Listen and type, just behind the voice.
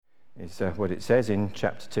is what it says in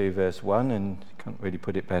chapter 2, verse 1, and can't really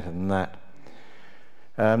put it better than that.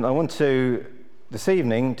 I want to, this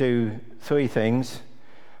evening, do three things.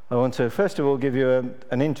 I want to, first of all, give you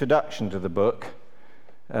an introduction to the book,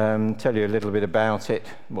 tell you a little bit about it,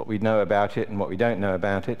 what we know about it and what we don't know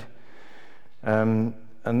about it. And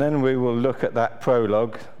then we will look at that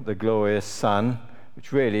prologue, The Glorious Son,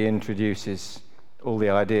 which really introduces all the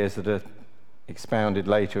ideas that are expounded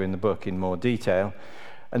later in the book in more detail.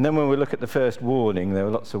 And then when we look at the first warning, there are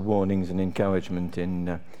lots of warnings and encouragement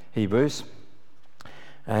in Hebrews.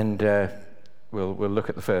 And we'll look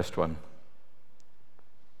at the first one.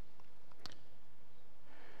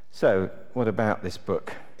 So, what about this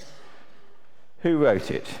book? Who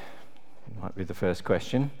wrote it? Might be the first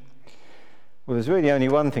question. Well, there's really only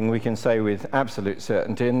one thing we can say with absolute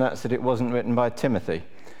certainty, and that's that it wasn't written by Timothy.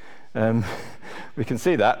 We can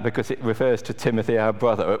see that because it refers to Timothy, our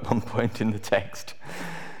brother, at one point in the text.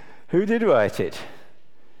 Who did write it?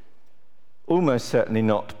 Almost certainly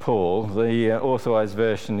not Paul. The authorized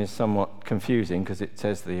version is somewhat confusing because it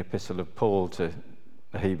says the epistle of Paul to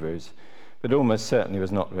the Hebrews, but almost certainly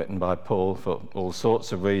was not written by Paul for all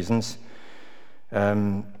sorts of reasons.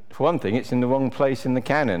 For one thing, it's in the wrong place in the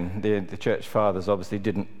canon. The church fathers obviously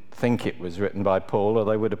didn't think it was written by Paul, or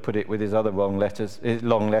they would have put it with his other long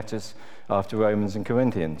letters after Romans and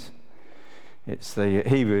Corinthians. It's the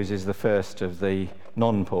Hebrews is the first of the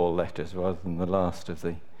non-Paul letters rather than the last of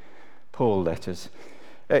the Paul letters.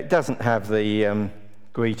 It doesn't have the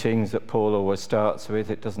greetings that Paul always starts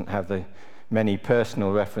with. It doesn't have the many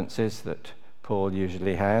personal references that Paul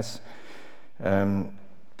usually has.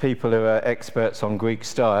 People who are experts on Greek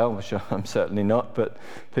style, which I'm certainly not, but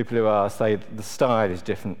people who are say the style is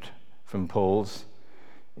different from Paul's.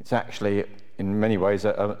 It's actually, in many ways,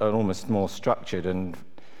 an almost more structured and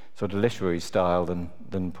sort of literary style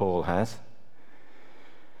than Paul has.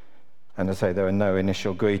 And I say there are no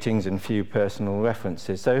initial greetings and few personal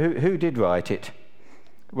references. So who did write it?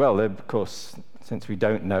 Well, of course, since we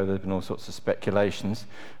don't know, there have been all sorts of speculations.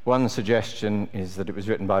 One suggestion is that it was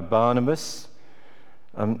written by Barnabas.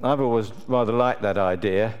 I've always rather liked that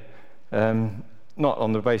idea, not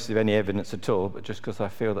on the basis of any evidence at all, but just because I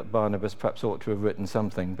feel that Barnabas perhaps ought to have written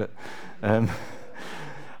something, but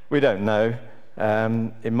we don't know.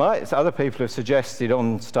 Other people have suggested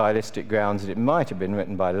on stylistic grounds that it might have been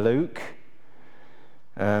written by Luke,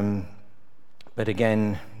 but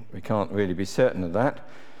again, we can't really be certain of that.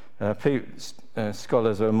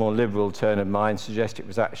 Scholars of a more liberal turn of mind suggest it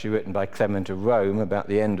was actually written by Clement of Rome about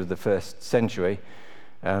the end of the 1st century.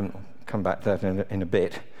 Come back to that in a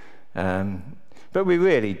bit. But we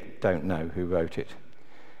really don't know who wrote it.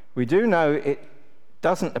 We do know it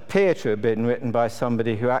doesn't appear to have been written by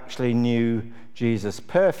somebody who actually knew Jesus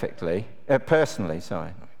personally.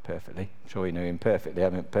 I'm sure he knew him perfectly, I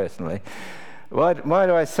meant personally. Why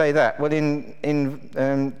do I say that? Well,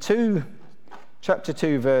 in chapter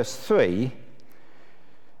 2, verse 3,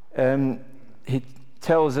 he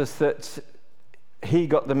tells us that he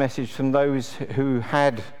got the message from those who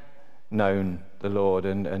had known the Lord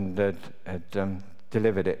and had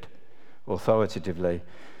delivered it authoritatively.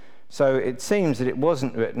 So it seems that it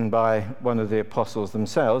wasn't written by one of the apostles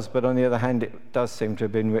themselves, but on the other hand, it does seem to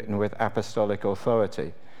have been written with apostolic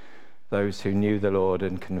authority, those who knew the Lord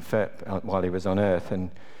and while he was on earth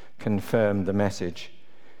and confirmed the message.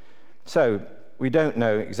 So we don't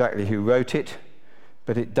know exactly who wrote it,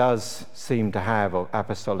 but it does seem to have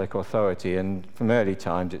apostolic authority, and from early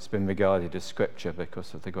times it's been regarded as scripture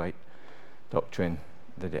because of the great doctrine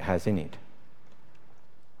that it has in it.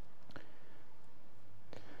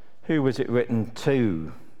 Who was it written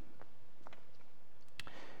to?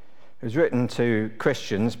 It was written to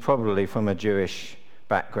Christians, probably from a Jewish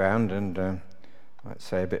background, and I'll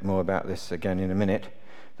say a bit more about this again in a minute.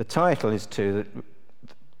 The title is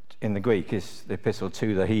in the Greek, is the Epistle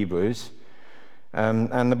to the Hebrews,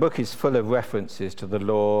 and the book is full of references to the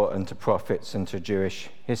law and to prophets and to Jewish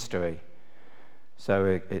history.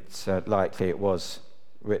 So it's likely it was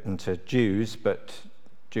written to Jews, but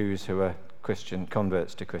Jews who are Christian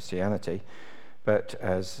converts to Christianity, but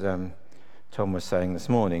as Tom was saying this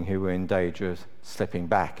morning, who were in danger of slipping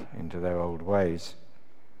back into their old ways.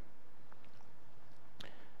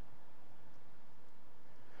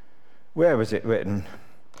 Where was it written?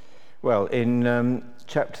 Well, in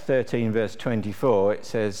chapter 13, verse 24, it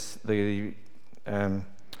says the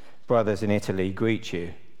brothers in Italy greet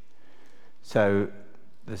you. So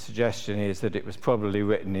the suggestion is that it was probably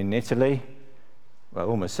written in Italy, well,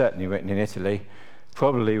 almost certainly written in Italy,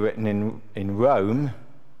 probably written in Rome,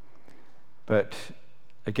 but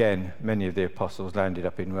again, many of the apostles landed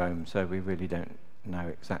up in Rome, so we really don't know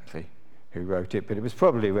exactly who wrote it, but it was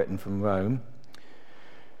probably written from Rome.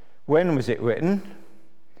 When was it written?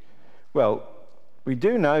 Well, we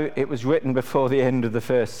do know it was written before the end of the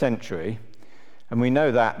 1st century, and we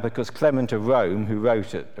know that because Clement of Rome, who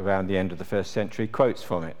wrote it around the end of the 1st century, quotes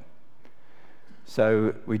from it.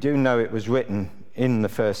 So we do know it was written in the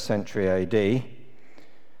 1st century AD,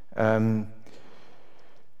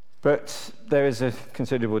 but there is a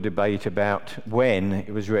considerable debate about when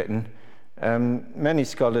it was written. Many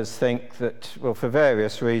scholars think that, well, for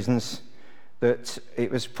various reasons, that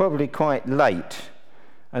it was probably quite late,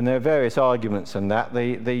 and there are various arguments on that.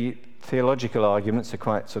 The theological arguments are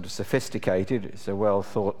quite sort of sophisticated. It's a well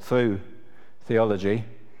thought through theology.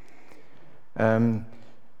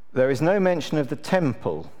 There is no mention of the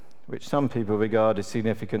temple, which some people regard as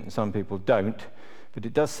significant and some people don't, but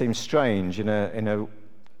it does seem strange in a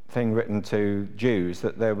thing written to Jews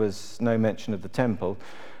that there was no mention of the temple.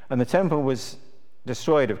 And the temple was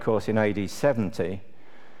destroyed, of course, in AD 70,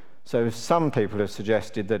 so some people have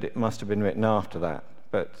suggested that it must have been written after that,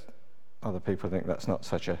 but other people think that's not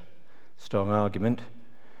such a strong argument.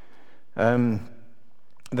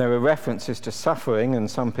 There are references to suffering, and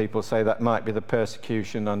some people say that might be the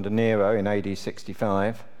persecution under Nero in AD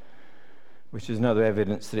 65, which is another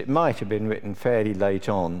evidence that it might have been written fairly late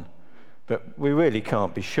on, but we really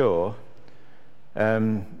can't be sure.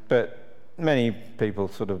 But many people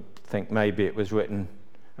sort of think maybe it was written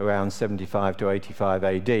around 75 to 85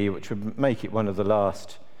 AD, which would make it one of the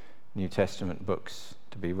last New Testament books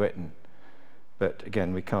to be written. But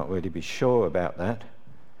again, we can't really be sure about that.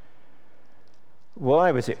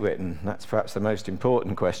 Why was it written? That's perhaps the most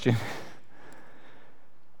important question.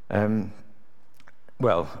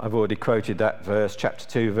 Well, I've already quoted that verse, chapter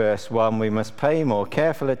 2, verse 1. We must pay more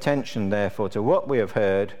careful attention, therefore, to what we have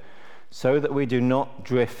heard, so that we do not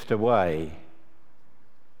drift away.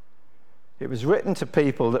 It was written to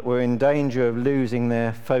people that were in danger of losing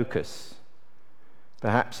their focus,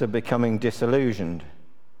 perhaps of becoming disillusioned.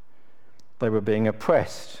 They were being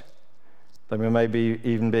oppressed. They were maybe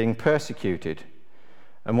even being persecuted.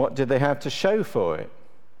 And what did they have to show for it?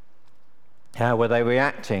 How were they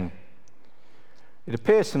reacting? It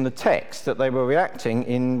appears from the text that they were reacting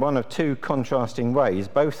in one of two contrasting ways,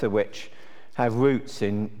 both of which have roots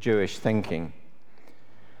in Jewish thinking.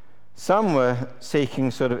 Some were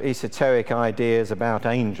seeking sort of esoteric ideas about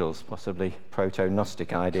angels, possibly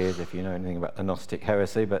proto-Gnostic ideas, if you know anything about the Gnostic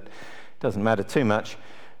heresy, but it doesn't matter too much.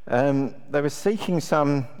 They were seeking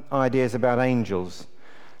some ideas about angels.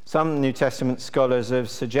 Some New Testament scholars have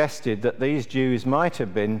suggested that these Jews might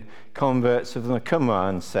have been converts of the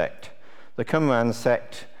Qumran sect. The Qumran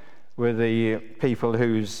sect were the people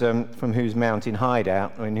from whose mountain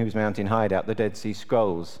hideout, or in whose mountain hideout the Dead Sea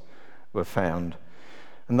Scrolls were found.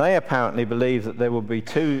 And they apparently believe that there will be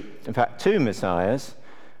two messiahs,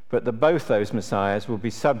 but that both those messiahs will be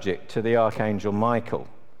subject to the archangel Michael.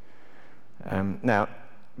 Now,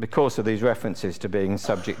 because of these references to being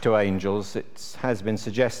subject to angels, it has been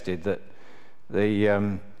suggested that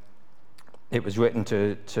it was written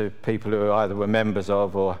to people who either were members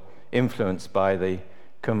of or influenced by the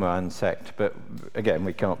Qumran sect. But again,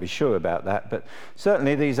 we can't be sure about that. But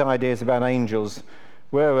certainly these ideas about angels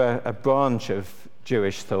were a branch of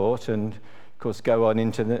Jewish thought, and of course go on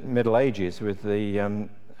into the Middle Ages with the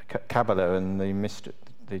Kabbalah and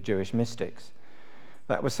the Jewish mystics.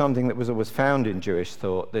 That was something that was always found in Jewish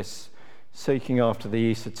thought, this seeking after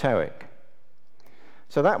the esoteric.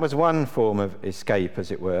 So that was one form of escape,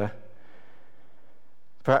 as it were.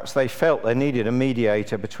 Perhaps they felt they needed a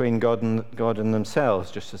mediator between God and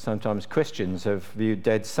themselves, just as sometimes Christians have viewed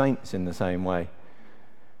dead saints in the same way.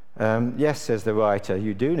 Yes, says the writer,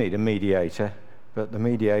 you do need a mediator, but the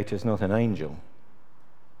mediator is not an angel.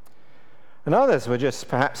 And others were just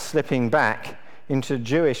perhaps slipping back into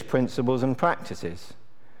Jewish principles and practices,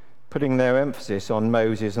 putting their emphasis on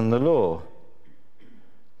Moses and the law.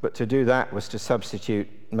 But to do that was to substitute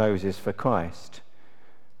Moses for Christ.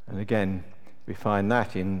 And again, we find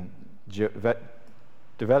that in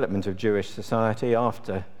development of Jewish society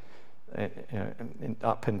after,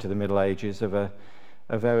 up into the Middle Ages, of a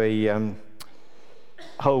very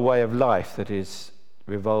whole way of life that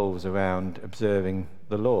revolves around observing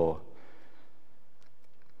the law.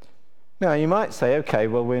 Now, you might say, okay,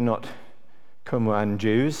 well, we're not Qumran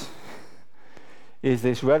Jews. Is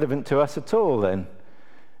this relevant to us at all, then?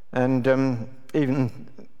 And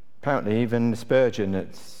apparently even Spurgeon,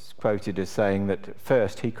 it's quoted as saying that at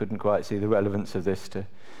first he couldn't quite see the relevance of this to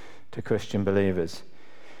Christian believers.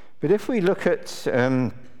 But if we look at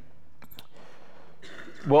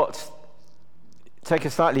take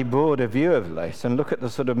a slightly broader view of this and look at the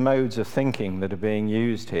sort of modes of thinking that are being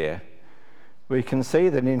used here, we can see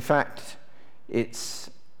that in fact it's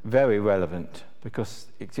very relevant, because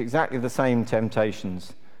it's exactly the same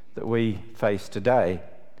temptations that we face today.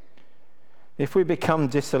 If we become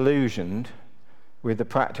disillusioned with the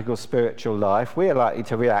practical spiritual life, we are likely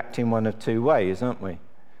to react in one of two ways, aren't we?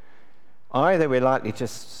 Either we're likely to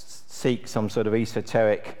seek some sort of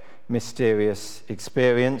esoteric, mysterious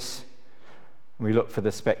experience. We look for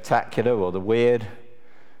the spectacular or the weird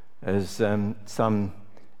as some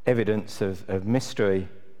evidence of mystery.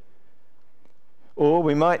 Or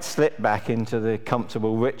we might slip back into the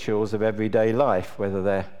comfortable rituals of everyday life, whether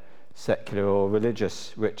they're secular or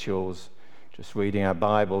religious rituals, just reading our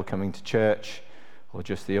Bible, coming to church, or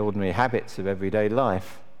just the ordinary habits of everyday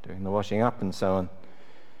life, doing the washing up and so on.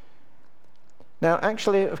 Now,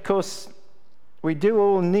 actually, of course, we do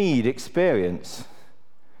all need experience.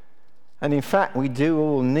 And in fact, we do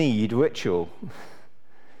all need ritual.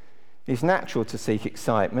 It's natural to seek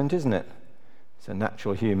excitement, isn't it? It's a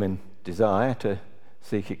natural human desire to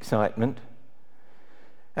seek excitement.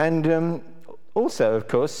 And also, of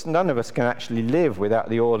course, none of us can actually live without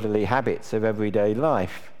the orderly habits of everyday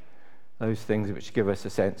life, those things which give us a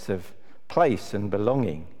sense of place and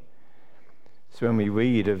belonging. So when we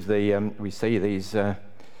read of we see these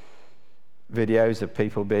videos of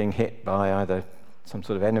people being hit by either some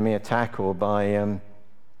sort of enemy attack or by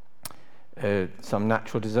some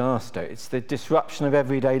natural disaster. It's the disruption of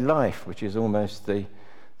everyday life which is almost the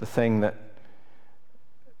thing that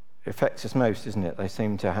affects us most, isn't it? They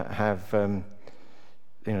seem to have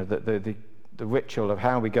the ritual of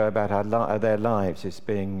how we go about their lives is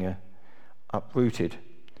being uprooted.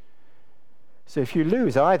 So if you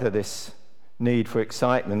lose either this need for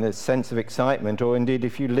excitement, this sense of excitement, or indeed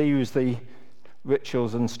if you lose the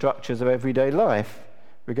rituals and structures of everyday life,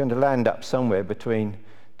 we're going to land up somewhere between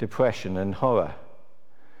depression and horror.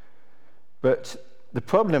 But the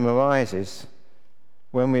problem arises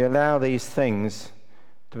when we allow these things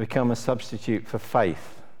to become a substitute for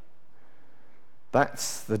faith.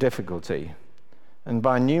 That's the difficulty. And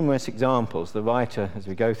by numerous examples, the writer, as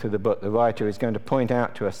we go through the book, the writer is going to point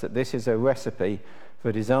out to us that this is a recipe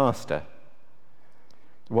for disaster.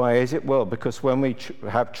 Why is it? Well, because when we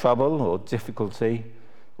have trouble or difficulty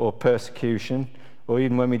or persecution, or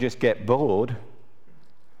even when we just get bored,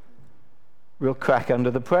 we'll crack under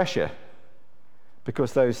the pressure,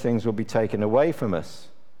 because those things will be taken away from us.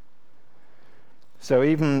 So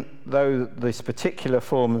even though this particular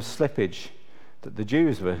form of slippage that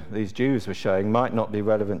these Jews were showing might not be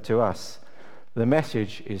relevant to us, the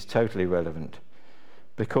message is totally relevant,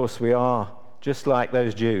 because we are, just like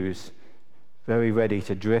those Jews, very ready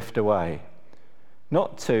to drift away,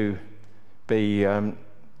 not to be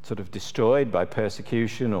sort of destroyed by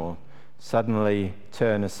persecution or suddenly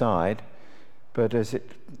turn aside, but as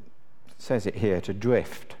it says it here, to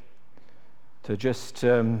drift, to just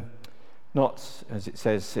not, as it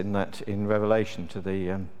says in Revelation to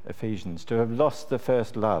the Ephesians, to have lost the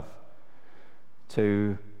first love,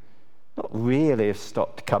 to not really have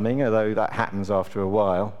stopped coming, although that happens after a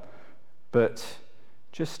while, but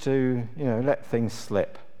just to, let things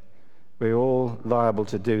slip. We're all liable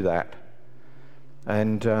to do that.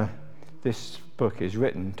 And this book is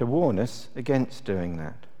written to warn us against doing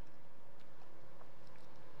that.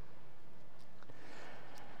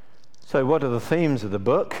 So what are the themes of the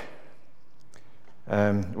book?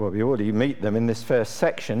 Well, we already meet them in this first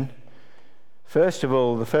section. First of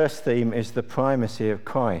all, the first theme is the primacy of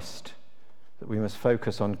Christ, that we must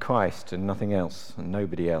focus on Christ and nothing else and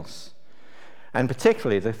nobody else. And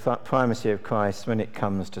particularly the primacy of Christ when it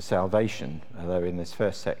comes to salvation, although in this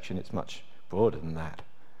first section it's much broader than that.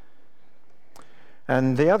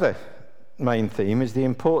 And the other main theme is the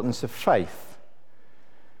importance of faith,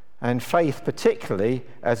 and faith particularly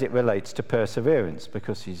as it relates to perseverance,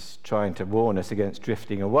 because he's trying to warn us against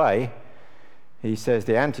drifting away. He says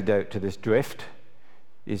the antidote to this drift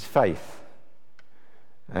is faith,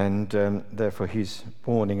 and therefore he's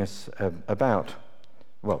warning us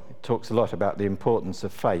it talks a lot about the importance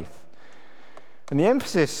of faith. And the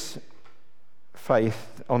emphasis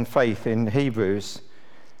on faith in Hebrews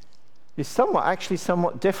is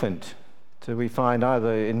somewhat different to we find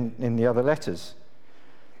either in the other letters.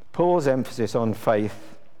 Paul's emphasis on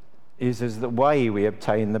faith is as the way we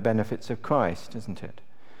obtain the benefits of Christ, isn't it?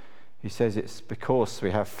 He says it's because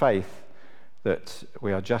we have faith that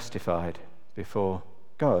we are justified before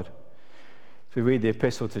God. If we read the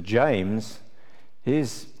epistle to James,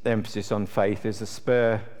 his emphasis on faith is a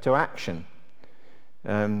spur to action.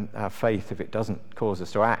 Our faith, if it doesn't cause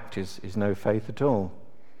us to act, is no faith at all.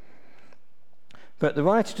 But the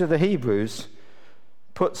writer to the Hebrews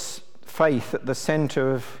puts faith at the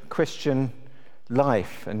center of Christian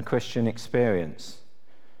life and Christian experience.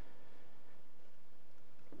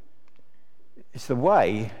 It's the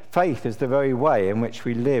way, faith is the very way in which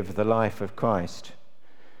we live the life of Christ.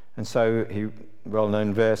 And so,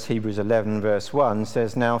 well-known verse, Hebrews 11, verse 1,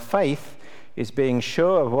 says, "Now faith is being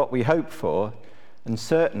sure of what we hope for and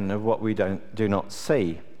certain of what we do not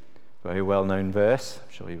see." Very well-known verse.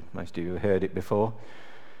 I'm sure most of you have heard it before.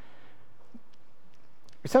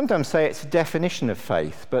 We sometimes say it's a definition of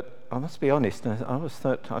faith, but I must be honest,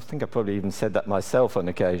 I think I probably even said that myself on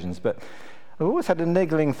occasions, but I've always had a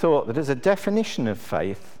niggling thought that as a definition of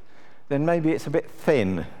faith, then maybe it's a bit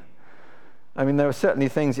thin. I mean, there are certainly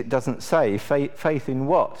things it doesn't say. Faith in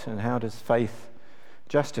what? And how does faith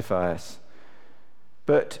justify us?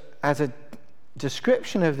 But as a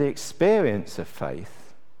description of the experience of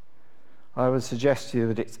faith, I would suggest to you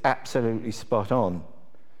that it's absolutely spot on.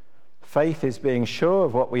 Faith is being sure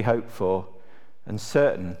of what we hope for and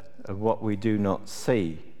certain of what we do not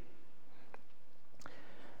see.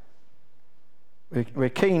 We're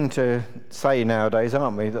keen to say nowadays,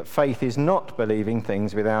 aren't we, that faith is not believing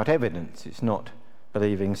things without evidence. It's not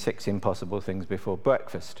believing 6 impossible things before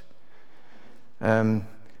breakfast. And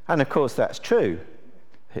of course that's true.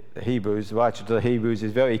 The writer to the Hebrews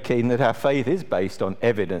is very keen that our faith is based on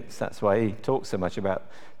evidence. That's why he talks so much about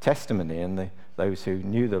testimony and those who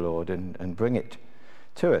knew the Lord and bring it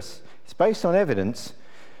to us. It's based on evidence,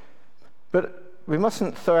 but we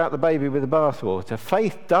mustn't throw out the baby with the bathwater.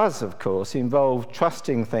 Faith does, of course, involve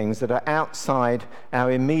trusting things that are outside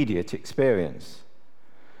our immediate experience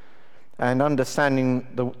and understanding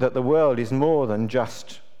that the world is more than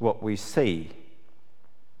just what we see.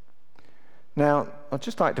 Now, I'd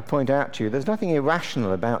just like to point out to you, there's nothing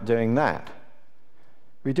irrational about doing that.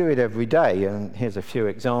 We do it every day, and here's a few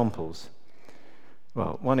examples.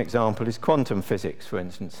 Well, one example is quantum physics, for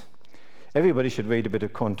instance. Everybody should read a bit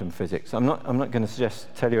of quantum physics. I'm not going to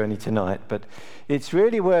tell you any tonight, but it's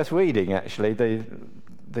really worth reading, actually,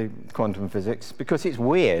 the quantum physics, because it's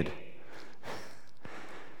weird.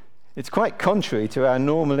 It's quite contrary to our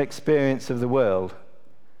normal experience of the world.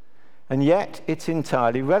 And yet, it's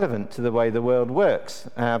entirely relevant to the way the world works.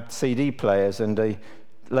 Our CD players and the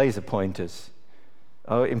laser pointers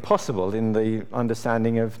are impossible in the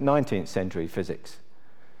understanding of 19th century physics.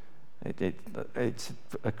 It's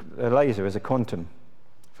a laser is a quantum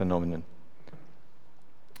phenomenon.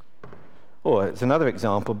 Or, it's another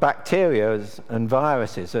example, bacteria and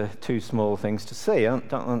viruses are too small things to see, aren't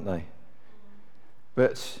they?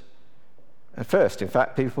 But at first, in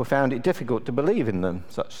fact, people found it difficult to believe in them,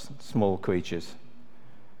 such small creatures.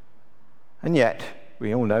 And yet,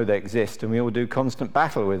 we all know they exist, and we all do constant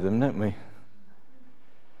battle with them, don't we?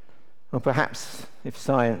 Or perhaps, if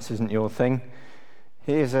science isn't your thing,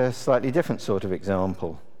 here's a slightly different sort of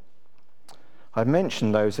example. I've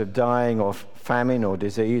mentioned those of dying or famine or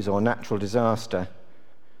disease or natural disaster.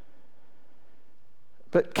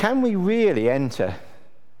 But can we really enter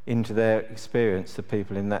into their experience, the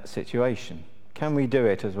people in that situation? Can we do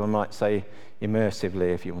it, as one might say,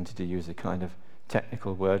 immersively, if you wanted to use a kind of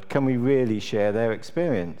technical word? Can we really share their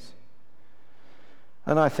experience?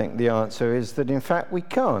 And I think the answer is that, in fact, we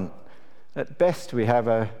can't. At best, we have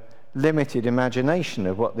a limited imagination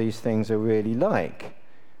of what these things are really like.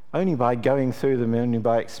 Only by going through them, only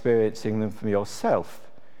by experiencing them for yourself,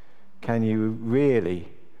 can you really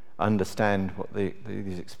understand what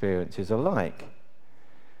these experiences are like.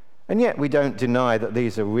 And yet we don't deny that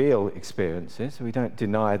these are real experiences. We don't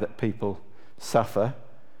deny that people suffer.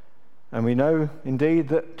 And we know, indeed,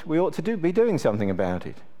 that we ought to be doing something about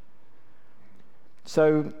it.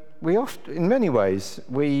 So we often, in many ways,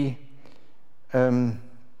 we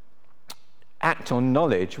act on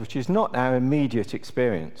knowledge which is not our immediate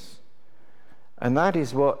experience. And that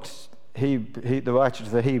is what the writer to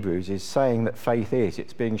the Hebrews is saying that faith is.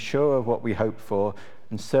 It's being sure of what we hope for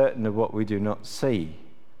and certain of what we do not see.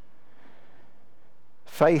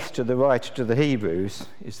 Faith, to the writer to the Hebrews,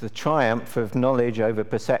 is the triumph of knowledge over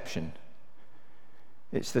perception.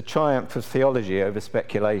 It's the triumph of theology over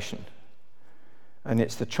speculation. And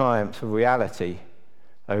it's the triumph of reality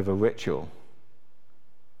over ritual.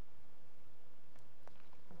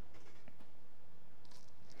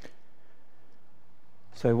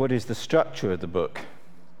 So what is the structure of the book?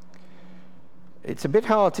 It's a bit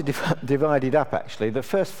hard to divide it up, actually. The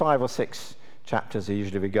first 5 or 6 chapters are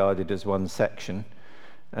usually regarded as one section,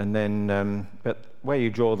 and then, but where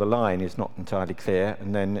you draw the line is not entirely clear,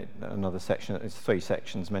 and then another section, it's 3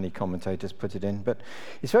 sections, many commentators put it in, but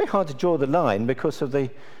it's very hard to draw the line because of the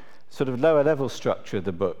sort of lower level structure of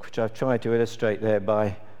the book, which I've tried to illustrate there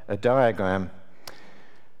by a diagram.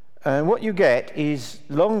 And what you get is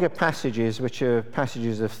longer passages, which are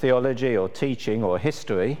passages of theology or teaching or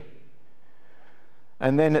history,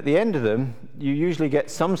 And then at the end of them, you usually get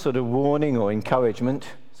some sort of warning or encouragement,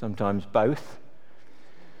 sometimes both.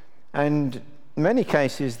 And in many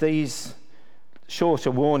cases, these shorter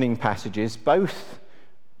warning passages both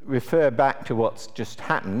refer back to what's just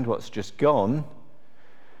happened, what's just gone,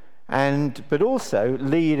 but also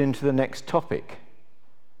lead into the next topic.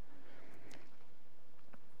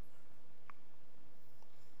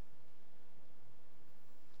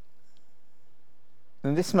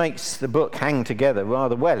 And this makes the book hang together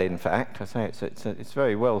rather well, in fact. I say it's a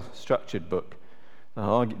very well-structured book.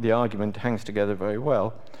 The argument hangs together very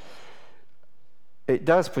well. It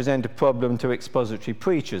does present a problem to expository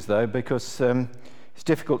preachers, though, because it's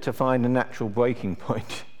difficult to find a natural breaking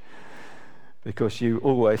point, because you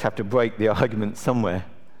always have to break the argument somewhere.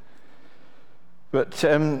 But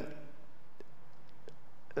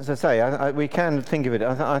as I say, we can think of it.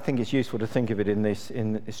 I think it's useful to think of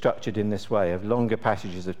it structured in this way, of longer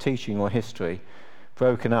passages of teaching or history,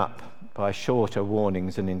 broken up by shorter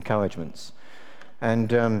warnings and encouragements.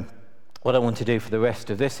 And what I want to do for the rest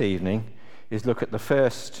of this evening is look at the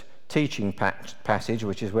first teaching passage,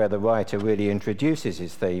 which is where the writer really introduces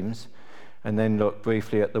his themes, and then look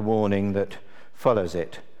briefly at the warning that follows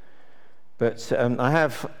it. But I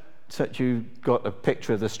have, so that you got a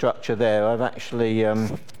picture of the structure there, I've actually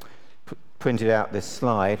printed out this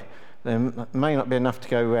slide. There may not be enough to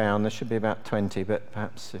go round. There should be about 20, but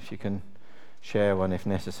perhaps if you can share one if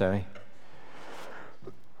necessary.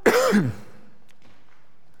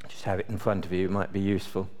 Just have it in front of you, it might be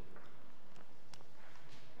useful.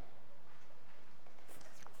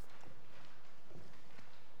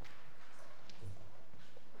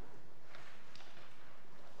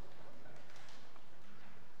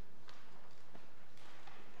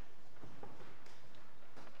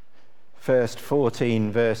 First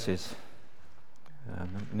 14 verses.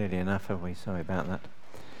 Nearly enough, have we? Sorry about that.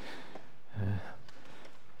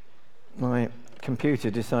 My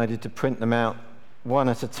computer decided to print them out one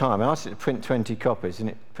at a time. I asked it to print 20 copies, and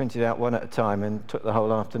it printed out one at a time and took the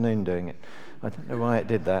whole afternoon doing it. I don't know why it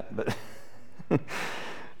did that, but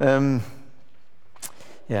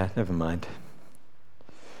yeah, never mind.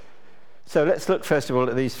 So let's look first of all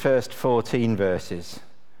at these first 14 verses.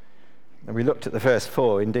 And we looked at the first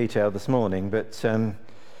 4 in detail this morning, but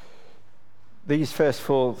these first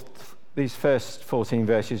 14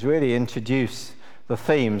 verses really introduce the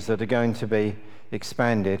themes that are going to be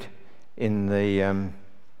expanded in the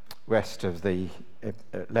rest of the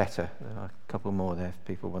letter. There are a couple more there if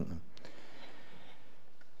people want them.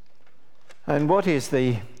 And what is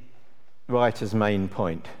the writer's main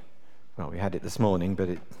point? Well, we had it this morning, but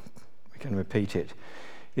we can repeat it.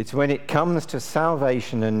 It's when it comes to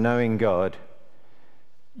salvation and knowing God,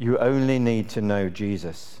 you only need to know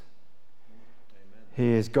Jesus. Amen.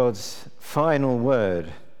 He is God's final word.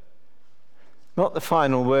 Not the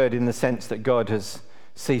final word in the sense that God has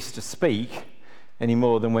ceased to speak, any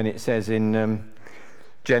more than when it says in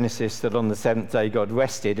Genesis that on the seventh day God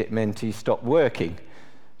rested, it meant he stopped working.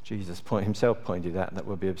 Jesus himself pointed out that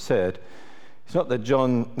would be absurd. It's not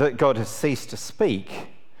that God has ceased to speak,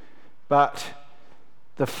 but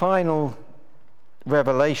the final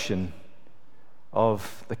revelation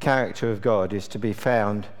of the character of God is to be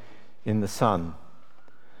found in the Son.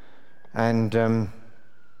 And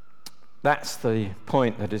that's the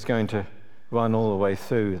point that is going to run all the way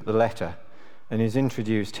through the letter and is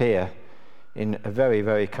introduced here in a very,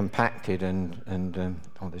 very compacted and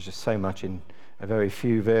there's just so much in a very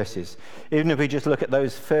few verses. Even if we just look at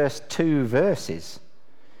those first 2 verses,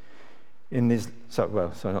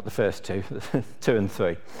 not the first 2, 2 and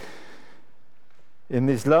 3. In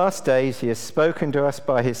these last days he has spoken to us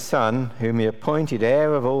by his Son, whom he appointed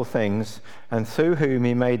heir of all things, and through whom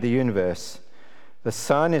he made the universe. The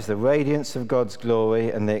Son is the radiance of God's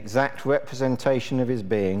glory and the exact representation of his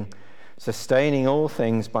being, sustaining all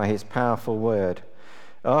things by his powerful word.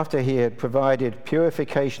 After he had provided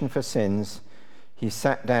purification for sins, he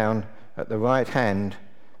sat down at the right hand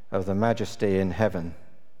of the Majesty in heaven.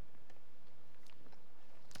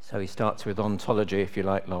 So he starts with ontology, if you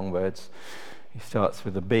like long words. He starts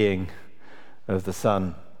with the being of the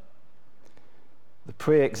Son. The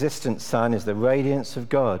pre-existent Son is the radiance of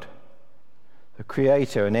God, the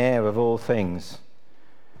creator and heir of all things.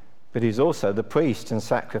 But he's also the priest and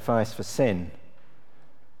sacrifice for sin.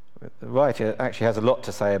 The writer actually has a lot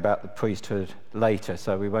to say about the priesthood later,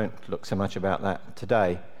 so we won't look so much about that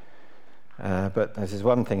today. But this is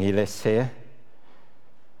one thing he lists here.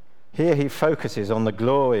 Here he focuses on the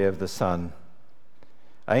glory of the Son.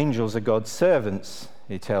 Angels are God's servants,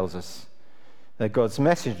 he tells us. They're God's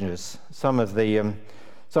messengers. Some of the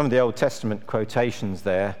Old Testament quotations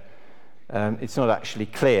there it's not actually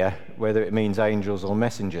clear whether it means angels or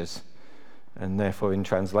messengers. And therefore, in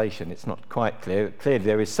translation, it's not quite clear. Clearly,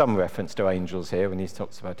 there is some reference to angels here when he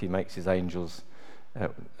talks about he makes his angels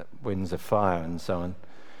winds of fire and so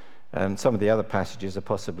on. Some of the other passages are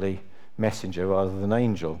possibly messenger rather than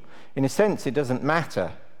angel. In a sense, it doesn't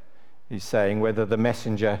matter, he's saying, whether the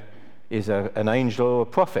messenger is an angel or a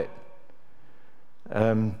prophet.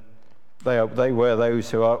 They were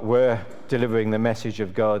those who were delivering the message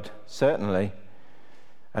of God, certainly,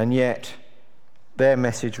 and yet their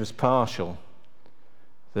message was partial.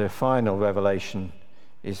 The final revelation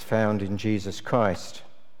is found in Jesus Christ.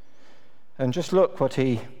 And just look what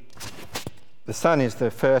the Son is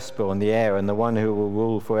the firstborn, the heir, and the one who will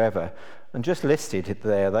rule forever. And just listed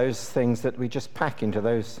there, those things that we just pack into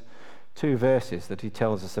those 2 verses that he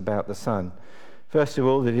tells us about the Son. First of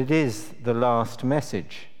all, that it is the last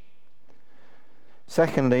message.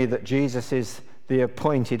 Secondly, that Jesus is the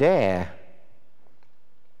appointed heir.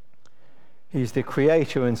 He's the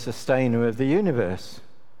creator and sustainer of the universe.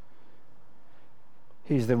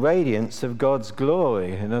 He's the radiance of God's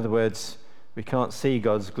glory. In other words, we can't see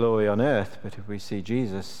God's glory on earth, but if we see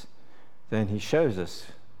Jesus, then he shows us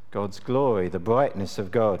God's glory, the brightness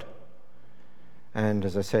of God. And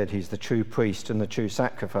as I said, he's the true priest and the true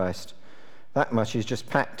sacrifice. That much is just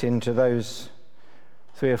packed into those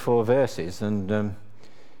 3 or 4 verses, and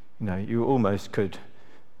you almost could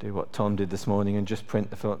do what Tom did this morning and just preach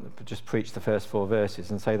the first 4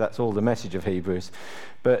 verses and say that's all the message of Hebrews.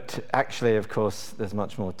 But actually, of course, there's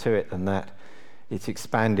much more to it than that. It's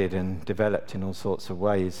expanded and developed in all sorts of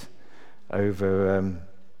ways over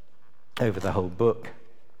the whole book.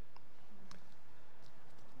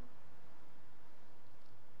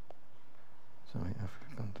 Sorry,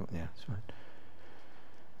 that's right.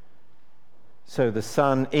 So the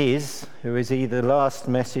Son is, who is either the last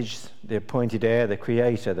message, the appointed heir, the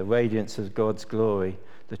creator, the radiance of God's glory,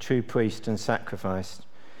 the true priest and sacrifice.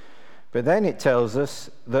 But then it tells us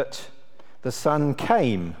that the Son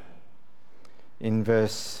came in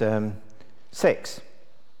verse 6. It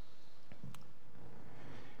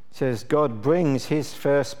says, God brings his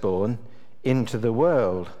firstborn into the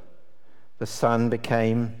world. The Son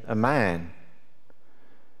became a man.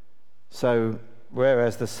 So,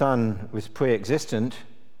 whereas the Son was pre-existent,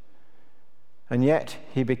 and yet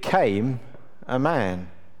he became a man.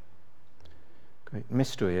 Great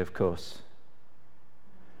mystery, of course.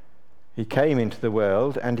 He came into the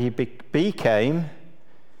world and he became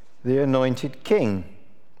the anointed king.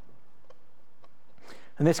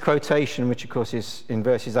 And this quotation, which of course is in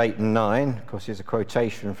verses 8 and 9, of course is a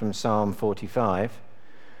quotation from Psalm 45.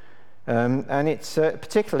 And it's a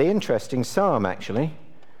particularly interesting psalm, actually.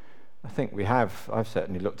 I think I've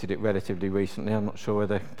certainly looked at it relatively recently. I'm not sure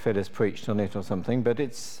whether Phil has preached on it or something, but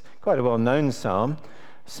it's quite a well-known psalm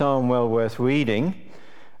well worth reading.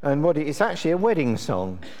 And it's actually a wedding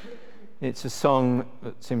song. It's a song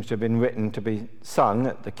that seems to have been written to be sung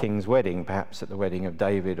at the king's wedding, perhaps at the wedding of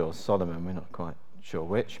David or Solomon, we're not quite sure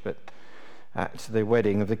which, but at the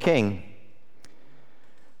wedding of the king.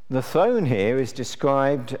 The throne here is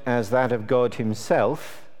described as that of God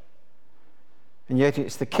himself, and yet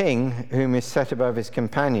it's the king whom is set above his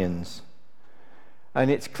companions.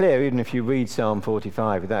 And it's clear, even if you read Psalm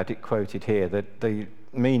 45 without it quoted here, that the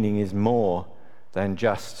meaning is more than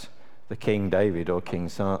just the King David or King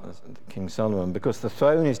Solomon, because the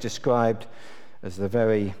throne is described as the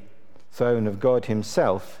very throne of God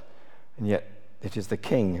himself, and yet it is the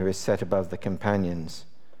king who is set above the companions.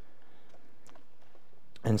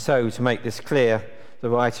 And so, to make this clear, the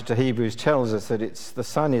writer to Hebrews tells us that the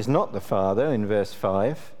Son is not the Father in verse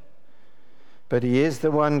 5, but he is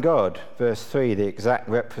the one God, verse 3, the exact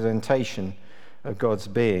representation of God's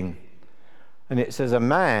being. And it's as a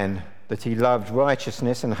man that he loved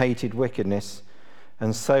righteousness and hated wickedness,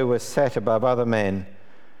 and so was set above other men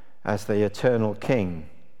as the eternal king.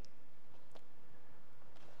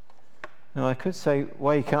 Now, I could say,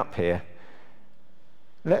 wake up here.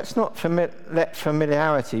 Let's not let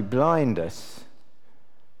familiarity blind us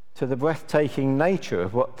to the breathtaking nature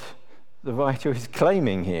of what the writer is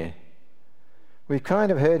claiming here. We've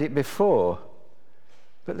kind of heard it before,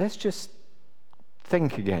 but let's just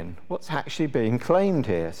think again. What's actually being claimed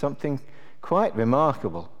here? Something quite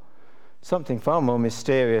remarkable. Something far more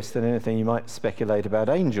mysterious than anything you might speculate about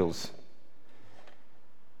angels.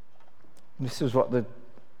 This is what the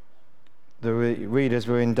readers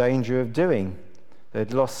were in danger of doing.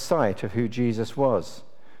 They'd lost sight of who Jesus was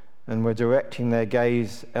and were directing their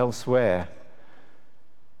gaze elsewhere.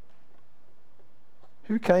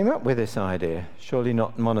 Who came up with this idea? Surely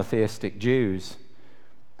not monotheistic Jews,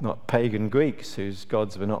 not pagan Greeks whose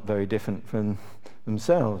gods were not very different from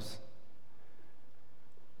themselves.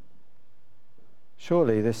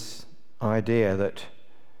 Surely this idea that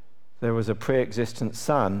there was a pre-existent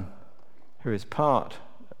Son who is part,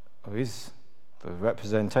 who is the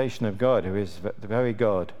representation of God, who is the very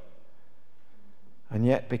God, and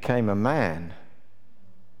yet became a man,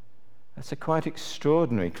 that's a quite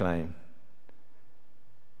extraordinary claim.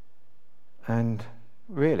 And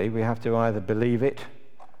really, we have to either believe it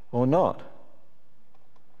or not.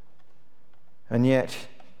 And yet,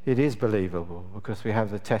 it is believable because we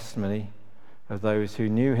have the testimony of those who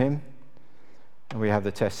knew him, and we have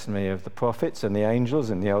the testimony of the prophets and the angels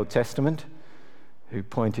in the Old Testament who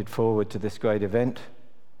pointed forward to this great event.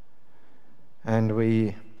 And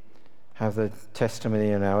we have the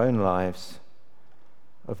testimony in our own lives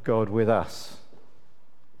of God with us.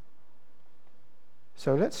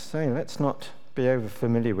 So let's not be over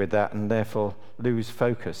familiar with that and therefore lose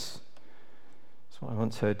focus. That's what I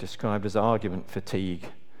once heard described as argument fatigue.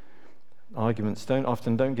 Arguments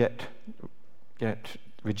don't get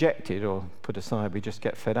rejected or put aside. We just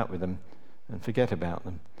get fed up with them and forget about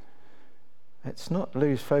them. Let's not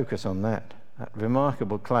lose focus on that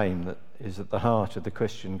remarkable claim that is at the heart of the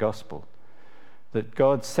Christian gospel, that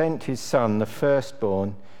God sent his Son, the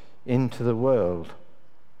firstborn, into the world.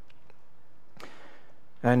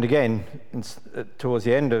 And again, towards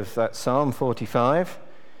the end of that Psalm 45,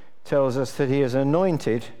 tells us that he is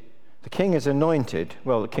anointed, the king is anointed.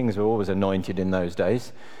 Well, the kings were always anointed in those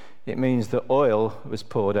days. It means that oil was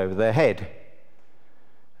poured over their head,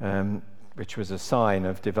 which was a sign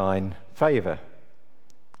of divine favour,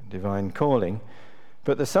 divine calling.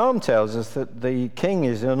 But the psalm tells us that the king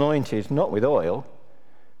is anointed not with oil,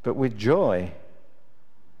 but with joy.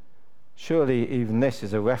 Surely even this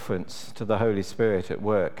is a reference to the Holy Spirit at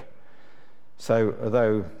work. So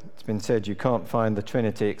although it's been said you can't find the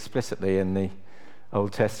Trinity explicitly in the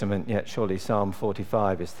Old Testament, yet surely Psalm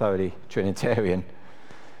 45 is thoroughly Trinitarian.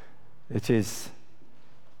 It is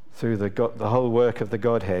through the whole work of the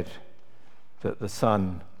Godhead that the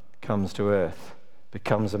Son comes to earth,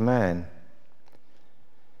 becomes a man.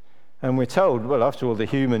 And we're told, well, after all, the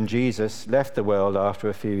human Jesus left the world after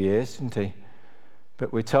a few years, didn't he?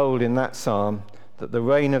 But we're told in that psalm that the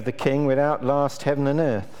reign of the king would outlast heaven and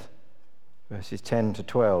earth, verses 10 to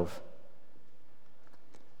 12.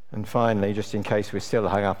 And finally, just in case we're still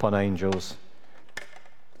hung up on angels,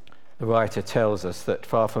 the writer tells us that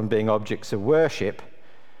far from being objects of worship,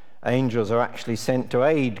 angels are actually sent to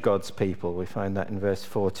aid God's people. We find that in verse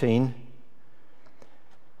 14.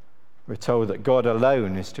 We're told that God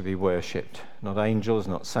alone is to be worshipped, not angels,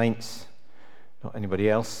 not saints, not anybody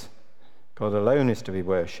else. God alone is to be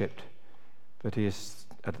worshipped. But he is,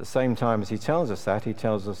 at the same time as he tells us that, he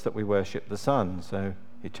tells us that we worship the Son. So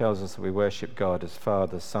he tells us that we worship God as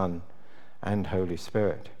Father, Son, and Holy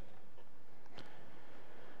Spirit.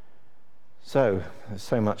 So there's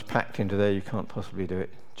so much packed into there you can't possibly do it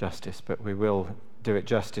justice, but we will do it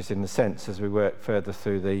justice in the sense as we work further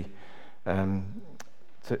through the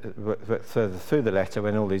letter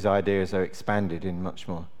when all these ideas are expanded in much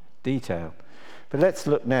more detail. But let's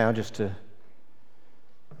look now, just to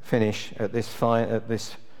finish, at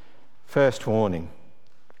this first warning.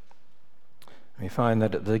 We find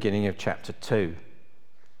that at the beginning of chapter 2.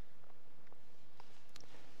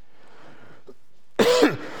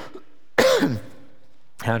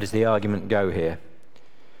 How does the argument go here?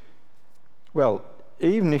 Well,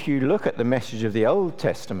 even if you look at the message of the Old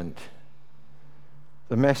Testament,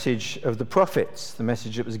 the message of the prophets, the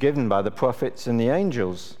message that was given by the prophets and the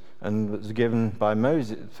angels, and was given by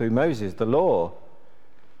Moses, through Moses, the law,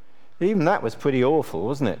 even that was pretty awful,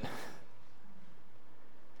 wasn't it?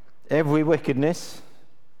 Every wickedness,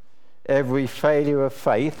 every failure of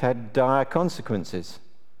faith had dire consequences.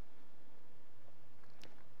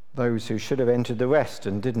 Those who should have entered the rest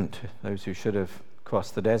and didn't. Those who should have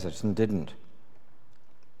crossed the desert and didn't.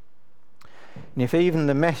 And if even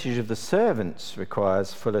the message of the servants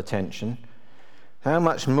requires full attention, how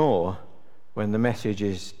much more when the message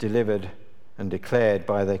is delivered and declared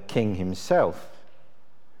by the king himself?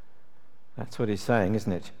 That's what he's saying,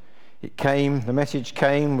 isn't it? The message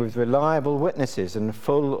came with reliable witnesses and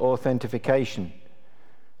full authentication.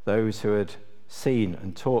 Those who had seen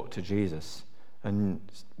and talked to Jesus and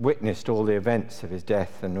witnessed all the events of his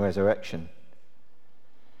death and resurrection.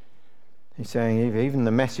 He's saying even the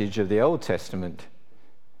message of the Old Testament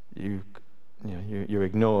you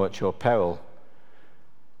ignore at your peril.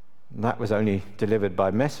 And that was only delivered by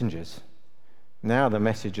messengers. Now the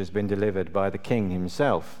message has been delivered by the king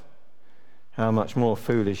himself. How much more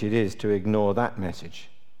foolish it is to ignore that message.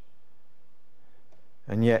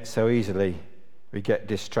 And yet so easily we get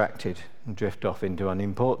distracted and drift off into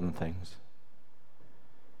unimportant things.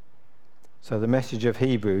 So the message of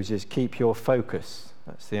Hebrews is keep your focus.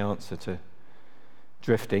 That's the answer to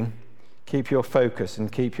drifting. Keep your focus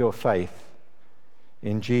and keep your faith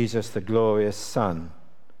in Jesus, the glorious Son.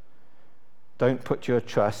 Don't put your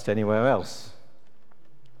trust anywhere else.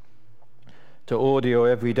 To order your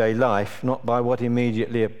everyday life, not by what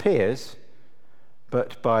immediately appears,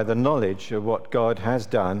 but by the knowledge of what God has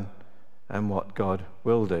done and what God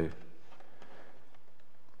will do.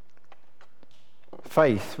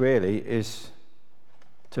 Faith really is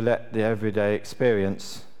to let the everyday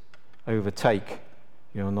experience overtake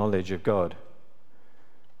your knowledge of God.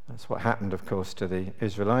 That's what happened, of course, to the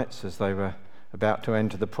Israelites as they were about to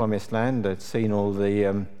enter the promised land. They'd seen all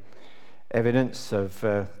the evidence of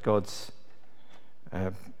God's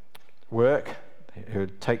work, who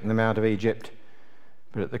had taken them out of Egypt.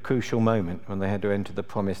 But at the crucial moment when they had to enter the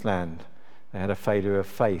promised land, they had a failure of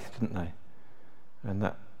faith, didn't they? And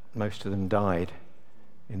that most of them died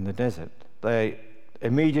in the desert. Their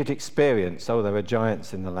immediate experience, there were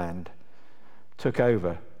giants in the land, took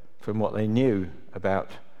over from what they knew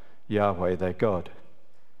about Yahweh, their God.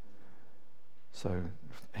 So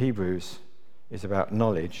Hebrews is about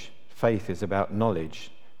knowledge. Faith is about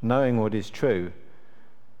knowledge, knowing what is true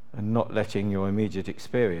and not letting your immediate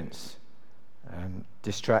experience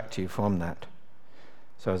distract you from that.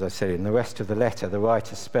 So as I said, in the rest of the letter, the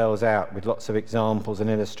writer spells out with lots of examples and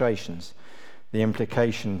illustrations the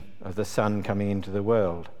implication of the Son coming into the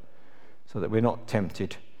world, so that we're not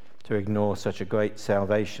tempted to ignore such a great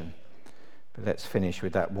salvation. But let's finish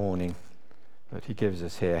with that warning that he gives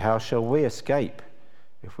us here. How shall we escape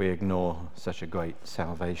if we ignore such a great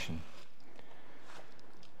salvation?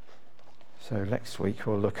 So next week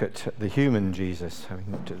we'll look at the human Jesus, having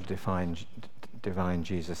looked at the divine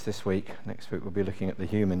Jesus this week. Next week we'll be looking at the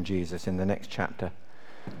human Jesus in the next chapter.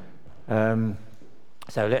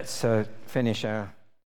 So let's finish our